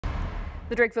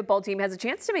The Drake football team has a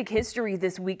chance to make history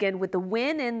this weekend with the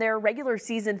win in their regular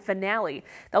season finale.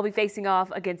 They'll be facing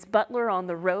off against Butler on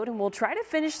the road and will try to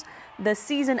finish the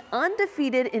season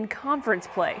undefeated in conference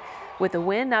play. With the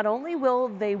win, not only will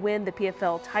they win the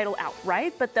PFL title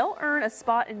outright, but they'll earn a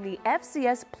spot in the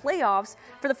FCS playoffs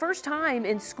for the first time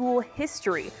in school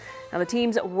history. Now, the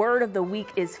team's word of the week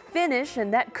is finish,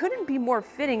 and that couldn't be more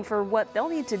fitting for what they'll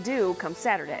need to do come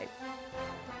Saturday.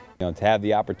 To have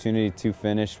the opportunity to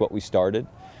finish what we started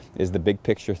is the big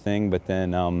picture thing, but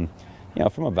then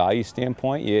from a value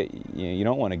standpoint, you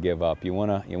don't want to give up. You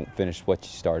want to finish what you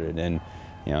started, and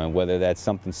whether that's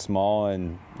something small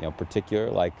and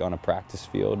particular, like on a practice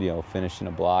field, finishing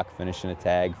a block, finishing a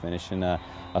tag, finishing a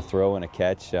throw and a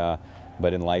catch.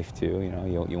 But in life too,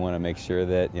 you want to make sure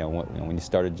that when you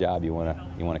start a job, you want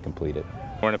to complete it.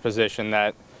 We're in a position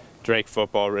that Drake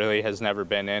football really has never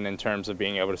been in terms of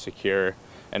being able to secure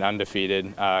an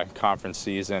undefeated conference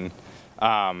season.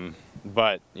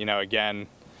 But again,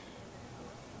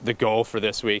 the goal for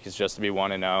this week is just to be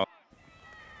 1-0.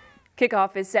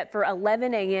 Kickoff is set for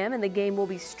 11 a.m. and the game will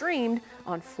be streamed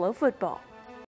on Flow Football.